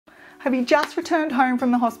Have you just returned home from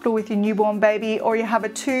the hospital with your newborn baby, or you have a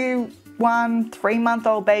 2, 1,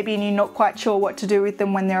 3-month-old baby and you're not quite sure what to do with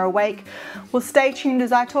them when they're awake? Well, stay tuned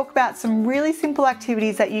as I talk about some really simple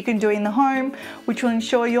activities that you can do in the home, which will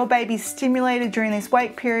ensure your baby's stimulated during this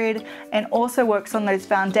wake period and also works on those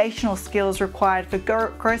foundational skills required for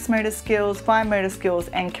gross motor skills, fine motor skills,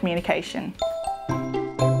 and communication.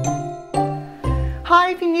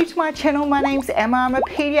 Hi, if you're new to my channel, my name's Emma. I'm a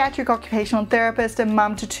pediatric occupational therapist and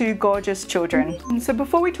mum to 2 gorgeous children. And so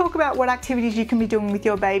before we talk about what activities you can be doing with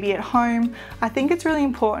your baby at home, I think it's really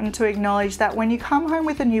important to acknowledge that when you come home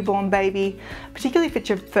with a newborn baby, particularly if it's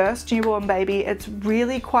your first newborn baby, it's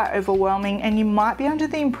really quite overwhelming, and you might be under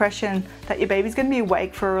the impression that your baby's going to be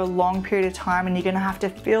awake for a long period of time and you're going to have to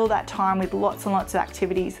fill that time with lots and lots of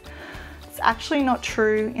activities. It's actually not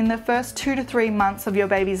true. In the first 2 to 3 months of your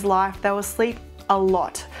baby's life, they will sleep a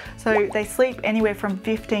lot. So they sleep anywhere from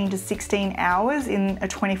 15 to 16 hours in a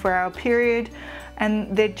 24-hour period,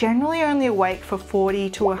 and they're generally only awake for 40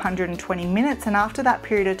 to 120 minutes, and after that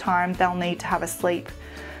period of time they'll need to have a sleep.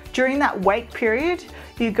 During that wake period,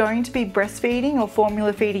 you're going to be breastfeeding or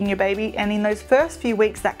formula feeding your baby, and in those first few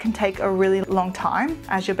weeks that can take a really long time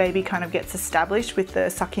as your baby kind of gets established with the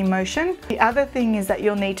sucking motion. The other thing is that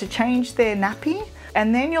you'll need to change their nappy,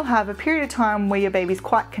 and then you'll have a period of time where your baby's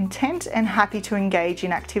quite content and happy to engage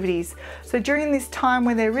in activities. So during this time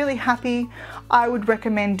when they're really happy, I would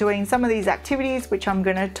recommend doing some of these activities, which I'm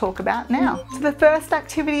going to talk about now. So the first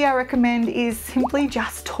activity I recommend is simply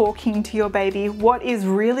just talking to your baby. What is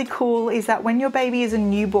really cool is that when your baby is a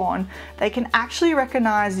newborn, they can actually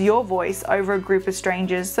recognize your voice over a group of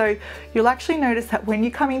strangers. So you'll actually notice that when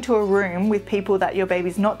you come into a room with people that your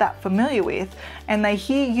baby's not that familiar with and they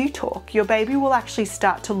hear you talk, your baby will actually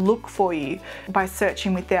start to look for you by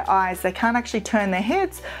searching with their eyes. They can't actually turn their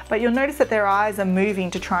heads, but you'll notice that their eyes are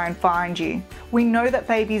moving to try and find you. We know that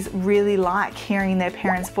babies really like hearing their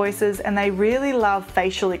parents' voices, and they really love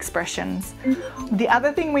facial expressions. The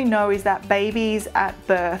other thing we know is that babies at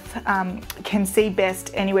birth can see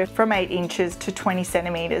best anywhere from 8 inches to 20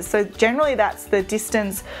 centimeters. So generally that's the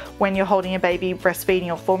distance when you're holding a baby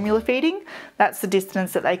breastfeeding or formula feeding. That's the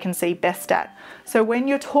distance that they can see best at. So when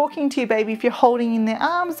you're talking to your baby, if you're holding in their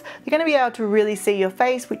arms, they're going to be able to really see your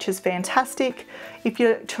face, which is fantastic. If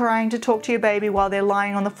you're trying to talk to your baby while they're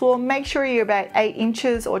lying on the floor, make sure you're about 8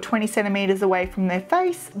 inches or 20 centimeters away from their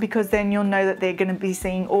face, because then you'll know that they're going to be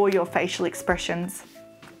seeing all your facial expressions.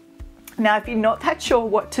 Now, if you're not that sure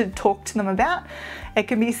what to talk to them about, it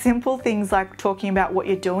can be simple things like talking about what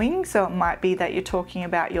you're doing. So it might be that you're talking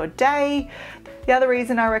about your day. The other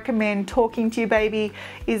reason I recommend talking to your baby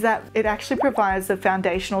is that it actually provides the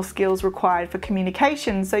foundational skills required for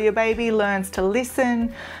communication. So your baby learns to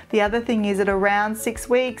listen. The other thing is at around 6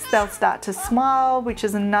 weeks, they'll start to smile, which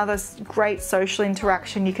is another great social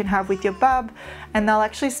interaction you can have with your bub. And they'll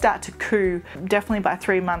actually start to coo. Definitely by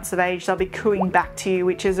 3 months of age, they'll be cooing back to you,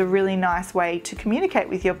 which is a really nice way to communicate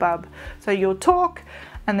with your bub. So you'll talk,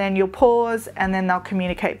 and then you'll pause, and then they'll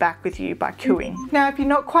communicate back with you by cooing. Now, if you're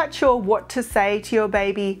not quite sure what to say to your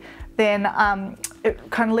baby, then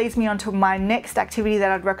it kind of leads me on to my next activity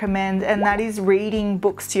that I'd recommend, and that is reading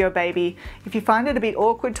books to your baby. If you find it a bit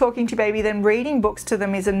awkward talking to your baby, then reading books to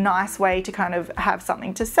them is a nice way to kind of have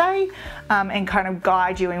something to say and kind of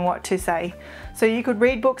guide you in what to say. So you could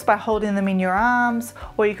read books by holding them in your arms,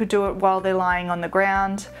 or you could do it while they're lying on the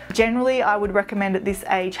ground. Generally, I would recommend at this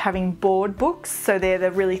age having board books. So they're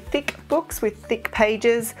the really thick books with thick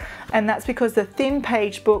pages, and that's because the thin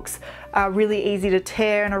page books are really easy to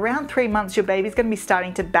tear, and around 3 months your baby's going to be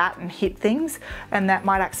starting to bat and hit things, and that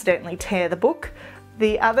might accidentally tear the book.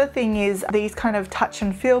 The other thing is these kind of touch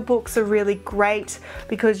and feel books are really great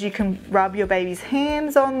because you can rub your baby's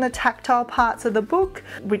hands on the tactile parts of the book,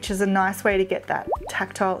 which is a nice way to get that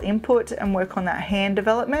tactile input and work on that hand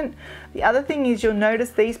development. The other thing is you'll notice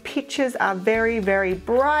these pictures are very, very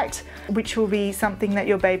bright, which will be something that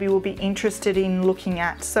your baby will be interested in looking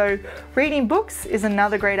at. So reading books is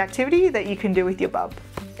another great activity that you can do with your bub.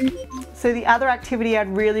 So the other activity I'd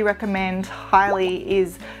really recommend highly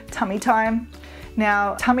is tummy time.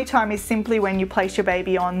 Now, tummy time is simply when you place your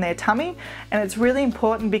baby on their tummy, and it's really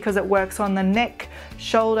important because it works on the neck,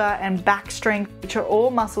 shoulder and back strength, which are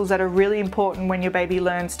all muscles that are really important when your baby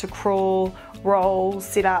learns to crawl, roll,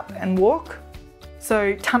 sit up and walk.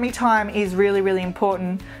 So tummy time is really, really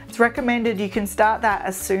important. It's recommended you can start that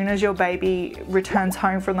as soon as your baby returns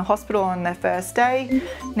home from the hospital on their first day.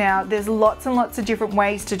 Now, there's lots and lots of different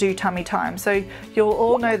ways to do tummy time. So you'll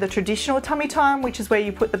all know the traditional tummy time, which is where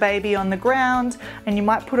you put the baby on the ground and you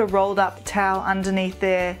might put a rolled up towel underneath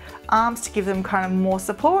their arms to give them kind of more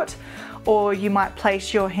support. or you might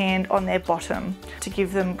place your hand on their bottom to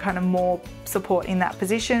give them kind of more support in that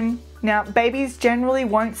position. Now, babies generally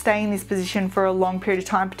won't stay in this position for a long period of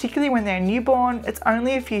time, particularly when they're newborn. It's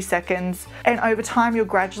only a few seconds, and over time you'll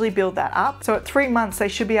gradually build that up. So at 3 months, they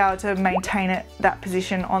should be able to maintain that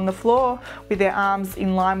position on the floor with their arms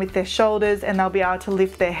in line with their shoulders, and they'll be able to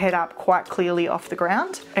lift their head up quite clearly off the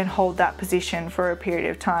ground and hold that position for a period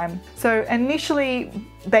of time. So initially,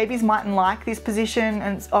 babies mightn't like this position,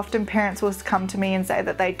 and often parents will come to me and say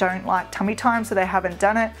that they don't like tummy time, so they haven't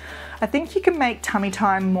done it. I think you can make tummy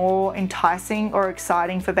time more enticing or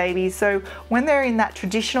exciting for babies. So when they're in that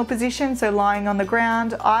traditional position, so lying on the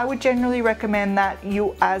ground, I would generally recommend that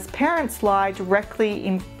you as parents lie directly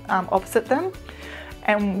in opposite them.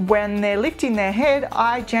 And when they're lifting their head,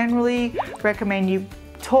 I generally recommend you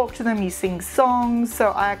talk to them, you sing songs. So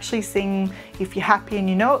I actually sing If You're Happy and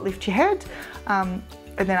You Know It, Lift Your Head.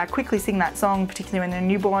 And then I quickly sing that song, particularly when they're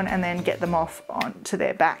newborn, and then get them off onto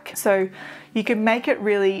their back. So you can make it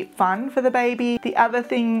really fun for the baby. The other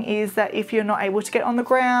thing is that if you're not able to get on the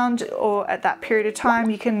ground or at that period of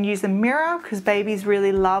time, you can use a mirror, because babies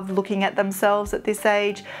really love looking at themselves at this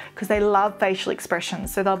age because they love facial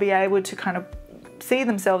expressions. So they'll be able to kind of see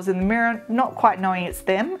themselves in the mirror, not quite knowing it's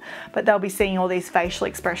them, but they'll be seeing all these facial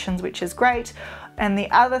expressions, which is great. And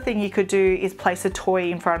the other thing you could do is place a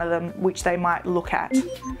toy in front of them, which they might look at.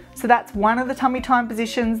 So that's one of the tummy time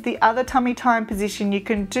positions. The other tummy time position you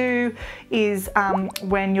can do is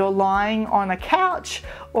when you're lying on a couch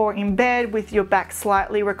or in bed with your back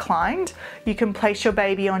slightly reclined. You can place your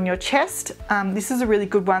baby on your chest. This is a really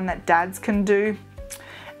good one that dads can do.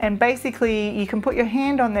 And basically you can put your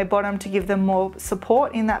hand on their bottom to give them more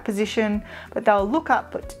support in that position, but they'll look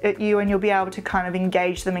up at you and you'll be able to kind of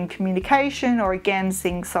engage them in communication or again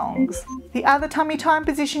sing songs. The other tummy time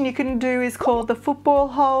position you can do is called the football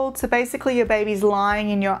hold. So basically your baby's lying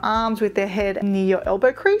in your arms with their head near your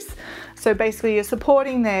elbow crease. So basically you're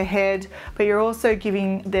supporting their head, but you're also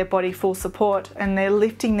giving their body full support, and they're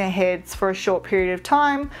lifting their heads for a short period of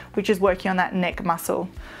time, which is working on that neck muscle.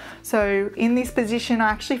 So in this position,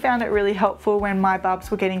 I actually found it really helpful when my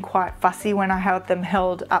bubs were getting quite fussy when I had them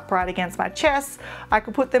held upright against my chest. I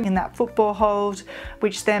could put them in that football hold,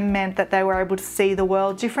 which then meant that they were able to see the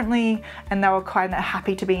world differently, and they were kind of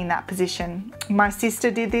happy to be in that position. My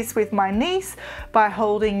sister did this with my niece by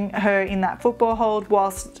holding her in that football hold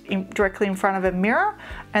whilst directly in front of a mirror,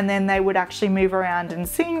 and then they would actually move around and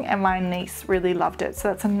sing, and my niece really loved it. So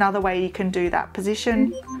that's another way you can do that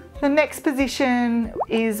position. The next position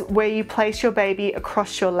is where you place your baby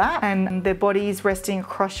across your lap and their body is resting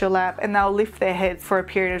across your lap, and they'll lift their head for a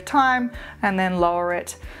period of time and then lower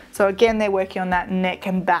it. So again, they're working on that neck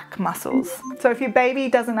and back muscles. So if your baby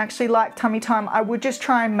doesn't actually like tummy time, I would just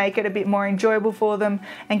try and make it a bit more enjoyable for them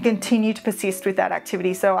and continue to persist with that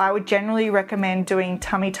activity. So I would generally recommend doing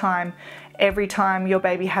tummy time every time your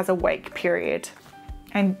baby has a wake period.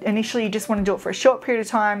 And initially you just want to do it for a short period of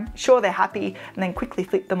time, sure they're happy, and then quickly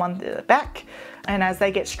flip them on the back. And as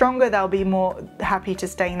they get stronger, they'll be more happy to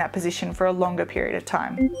stay in that position for a longer period of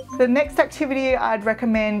time. The next activity I'd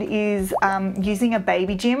recommend is using a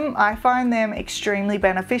baby gym. I find them extremely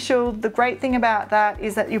beneficial. The great thing about that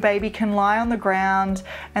is that your baby can lie on the ground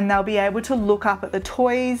and they'll be able to look up at the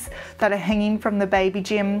toys that are hanging from the baby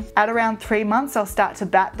gym. At around 3 months, they'll start to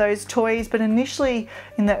bat those toys, but initially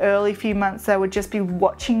in the early few months, they would just be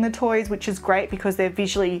watching the toys, which is great because they're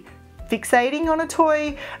visually fixating on a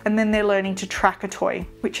toy, and then they're learning to track a toy,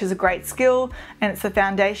 which is a great skill, and it's a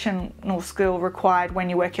foundational skill required when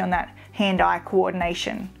you're working on that hand-eye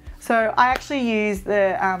coordination. So I actually use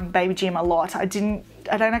the baby gym a lot. I don't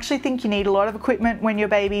actually think you need a lot of equipment when your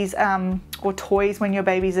baby's or toys when your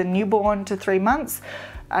baby's a newborn to 3 months.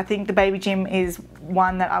 I think the baby gym is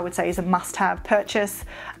one that I would say is a must-have purchase,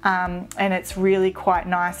 and it's really quite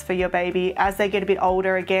nice for your baby. As they get a bit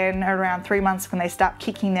older, again around 3 months, when they start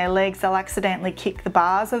kicking their legs, they'll accidentally kick the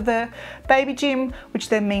bars of the baby gym, which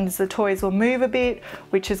then means the toys will move a bit,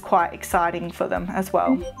 which is quite exciting for them as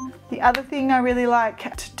well. The other thing I really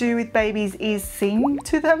like to do with babies is sing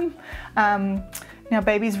to them. Now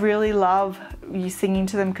babies really love you singing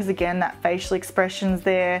to them because again that facial expression's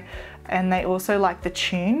there, and they also like the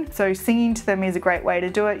tune. So singing to them is a great way to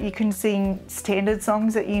do it. You can sing standard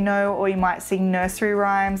songs that you know, or you might sing nursery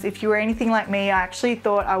rhymes. If you were anything like me, I actually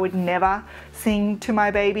thought I would never sing to my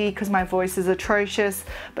baby because my voice is atrocious,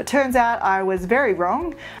 but turns out I was very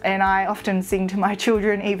wrong, and I often sing to my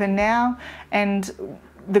children even now. And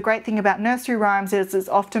the great thing about nursery rhymes is it's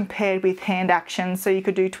often paired with hand actions. So you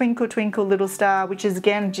could do Twinkle Twinkle Little Star, which is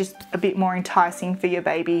again just a bit more enticing for your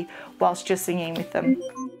baby whilst you're singing with them.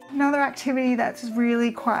 Another activity that's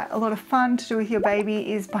really quite a lot of fun to do with your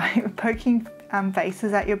baby is by poking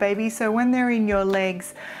faces at your baby. So when they're in your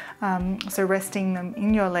legs, so resting them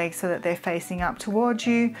in your legs so that they're facing up towards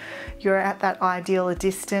you, you're at that ideal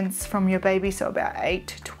distance from your baby, so about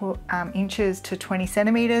 8 inches to 20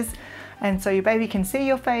 centimeters. And so your baby can see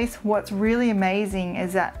your face. What's really amazing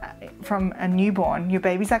is that from a newborn, your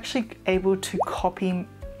baby's actually able to copy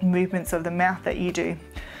movements of the mouth that you do.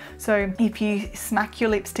 So if you smack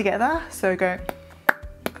your lips together, so go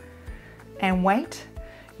and wait,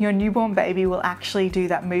 your newborn baby will actually do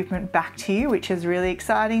that movement back to you, which is really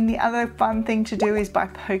exciting. The other fun thing to do is by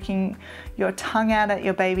poking your tongue out at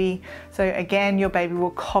your baby. So again, your baby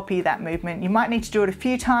will copy that movement. You might need to do it a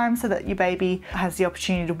few times so that your baby has the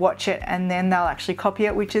opportunity to watch it, and then they'll actually copy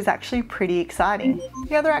it, which is actually pretty exciting.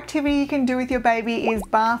 The other activity you can do with your baby is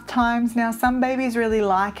bath times. Now, some babies really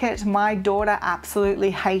like it. My daughter absolutely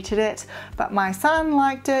hated it, but my son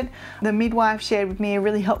liked it. The midwife shared with me a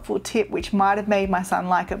really helpful tip which might have made my son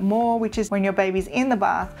like it more, which is when your baby's in the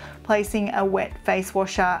bath, placing a wet face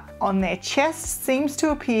washer on their chest seems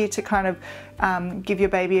to appear to kind of give your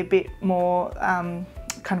baby a bit more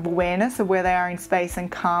kind of awareness of where they are in space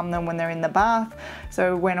and calm them when they're in the bath.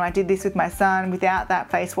 So when I did this with my son, without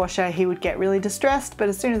that face washer, he would get really distressed, but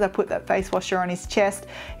as soon as I put that face washer on his chest,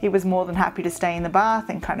 he was more than happy to stay in the bath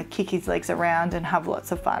and kind of kick his legs around and have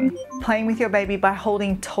lots of fun. Playing with your baby by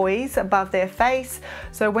holding toys above their face.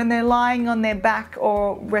 So when they're lying on their back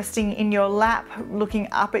or resting in your lap looking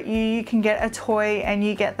up at you, you can get a toy and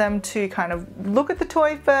you get them to kind of look at the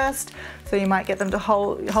toy first. So you might get them to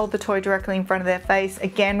hold the toy directly in front of their face.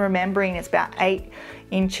 Again, remembering it's about 8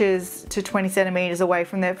 inches to 20 centimeters away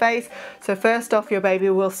from their face. So first off, your baby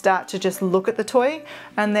will start to just look at the toy,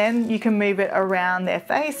 and then you can move it around their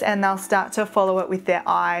face and they'll start to follow it with their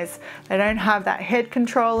eyes. They don't have that head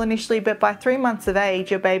control initially, but by 3 months of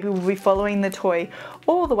age, your baby will be following the toy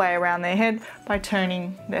all the way around their head by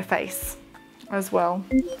turning their face as well.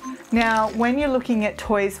 Now, when you're looking at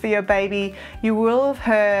toys for your baby, you will have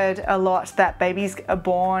heard a lot that babies are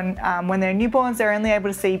born, when they're newborns, they're only able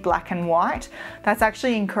to see black and white. That's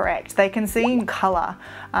actually incorrect. They can see in color.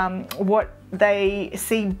 What they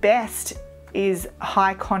see best is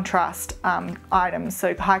high contrast items,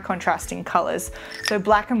 so high contrasting colors. So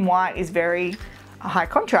black and white is very high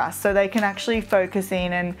contrast, so they can actually focus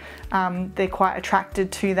in, and they're quite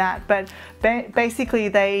attracted to that. But basically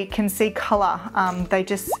they can see color. They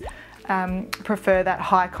just prefer that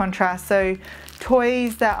high contrast. So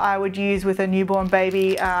toys that I would use with a newborn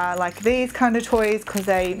baby are like these kind of toys, because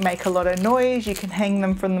they make a lot of noise. You can hang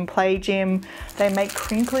them from the play gym. They make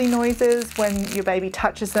crinkly noises when your baby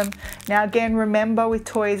touches them. Now again, remember with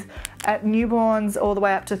toys, at newborns all the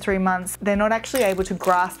way up to 3 months, they're not actually able to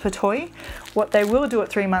grasp a toy. What they will do at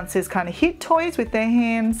 3 months is kind of hit toys with their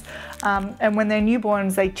hands, and when they're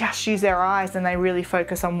newborns, they just use their eyes and they really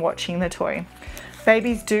focus on watching the toy.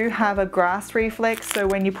 Babies do have a grasp reflex, so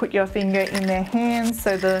when you put your finger in their hands,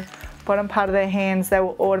 so the bottom part of their hands, they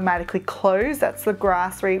will automatically close. That's the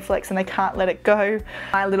grasp reflex, and they can't let it go.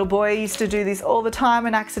 My little boy used to do this all the time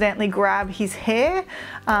and accidentally grab his hair,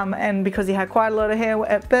 and because he had quite a lot of hair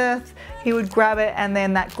at birth, he would grab it and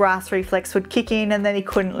then that grasp reflex would kick in and then he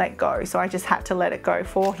couldn't let go, so I just had to let it go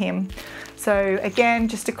for him. So again,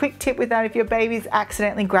 just a quick tip with that: if your baby's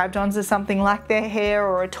accidentally grabbed onto something like their hair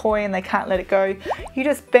or a toy and they can't let it go, you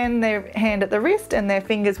just bend their hand at the wrist and their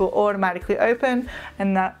fingers will automatically open,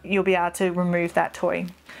 and that you'll be able to remove that toy.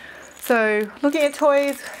 So looking at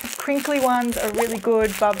toys, crinkly ones are really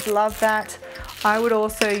good. Bubs love that. I would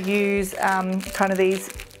also use kind of these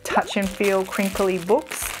touch and feel crinkly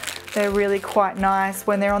books. They're really quite nice.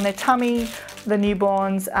 When they're on their tummy, the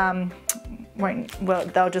newborns well,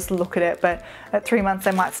 they'll just look at it, but at 3 months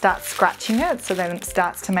they might start scratching it, so then it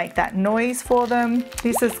starts to make that noise for them.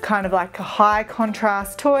 This is kind of like a high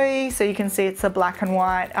contrast toy, so you can see it's a black and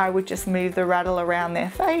white. I would just move the rattle around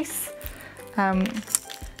their face. And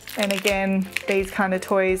again, these kind of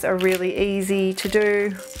toys are really easy to do.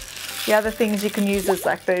 The other things you can use is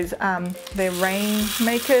like those, they're rain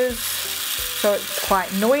makers, so it's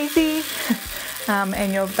quite noisy.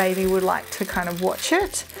 And your baby would like to kind of watch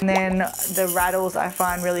it. And then the rattles I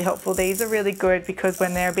find really helpful. These are really good because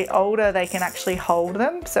when they're a bit older, they can actually hold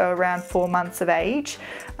them. So around 4 months of age,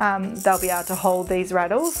 they'll be able to hold these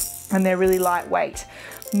rattles, and they're really lightweight.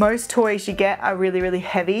 Most toys you get are really, really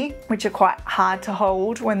heavy, which are quite hard to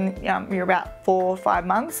hold when you're about 4 or 5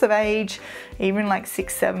 months of age, even like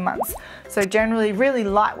 6, 7 months. So generally really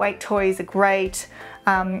lightweight toys are great.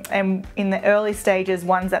 and in the early stages,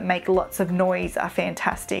 ones that make lots of noise are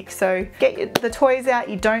fantastic. So get the toys out.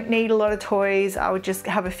 You don't need a lot of toys. I would just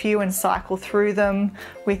have a few and cycle through them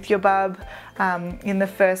with your bub. In the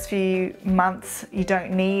first few months, you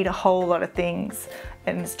don't need a whole lot of things.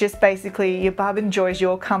 And it's just basically your bub enjoys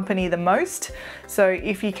your company the most. So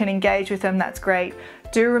if you can engage with them, that's great.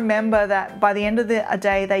 Do remember that by the end of the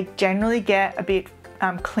day, they generally get a bit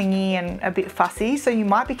clingy and a bit fussy, so you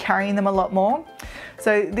might be carrying them a lot more.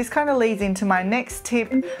 So this kind of leads into my next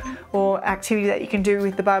tip or activity that you can do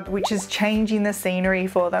with the bub, which is changing the scenery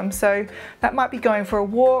for them. So that might be going for a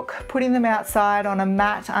walk, putting them outside on a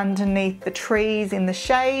mat underneath the trees in the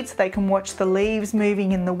shade so they can watch the leaves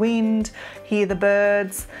moving in the wind, hear the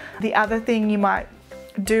birds. The other thing you might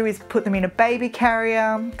do is put them in a baby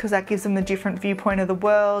carrier, because that gives them the different viewpoint of the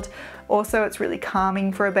world. Also, it's really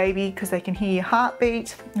calming for a baby because they can hear your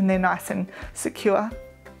heartbeat and they're nice and secure.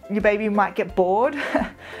 Your baby might get bored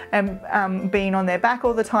and being on their back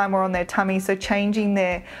all the time or on their tummy, so changing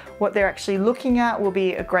what they're actually looking at will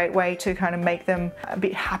be a great way to kind of make them a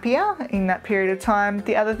bit happier in that period of time.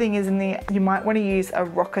 The other thing is you might want to use a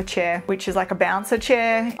rocker chair, which is like a bouncer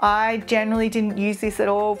chair. I generally didn't use this at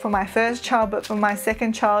all for my first child, but for my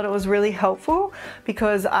second child it was really helpful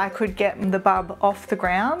because I could get the bub off the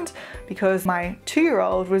ground, because my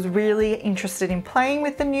 2-year-old was really interested in playing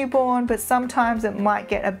with the newborn, but sometimes it might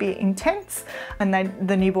get a bit intense and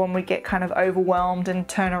the newborn would get kind of overwhelmed and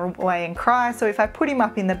turn away and cry. So if I put him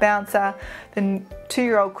up in the bouncer, the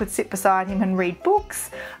 2-year-old could sit beside him and read books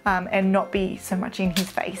and not be so much in his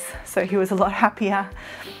face. So he was a lot happier.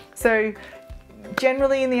 So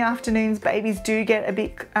generally in the afternoons, babies do get a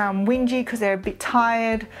bit whingy because they're a bit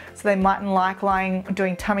tired, so they mightn't like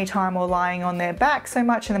doing tummy time or lying on their back so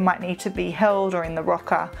much, and they might need to be held or in the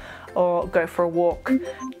rocker or go for a walk.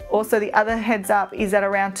 Also, the other heads up is that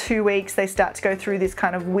around 2 weeks they start to go through this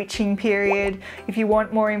kind of witching period. If you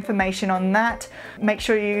want more information on that, make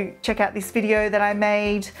sure you check out this video that I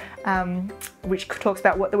made, which talks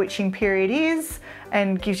about what the witching period is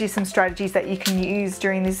and gives you some strategies that you can use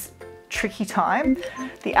during this tricky time.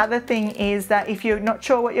 The other thing is that if you're not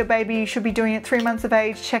sure what your baby should be doing at 3 months of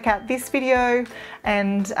age, check out this video,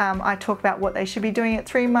 and I talk about what they should be doing at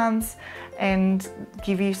 3 months and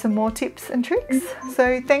give you some more tips and tricks.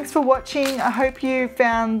 So thanks for watching. I hope you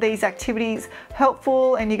found these activities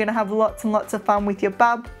helpful and you're going to have lots and lots of fun with your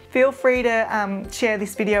bub. Feel free to share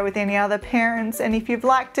this video with any other parents, and if you've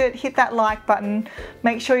liked it, hit that like button.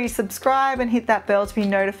 Make sure you subscribe and hit that bell to be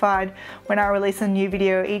notified when I release a new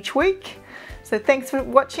video each week. So thanks for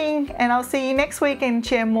watching, and I'll see you next week and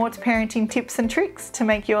share more parenting tips and tricks to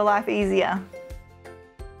make your life easier.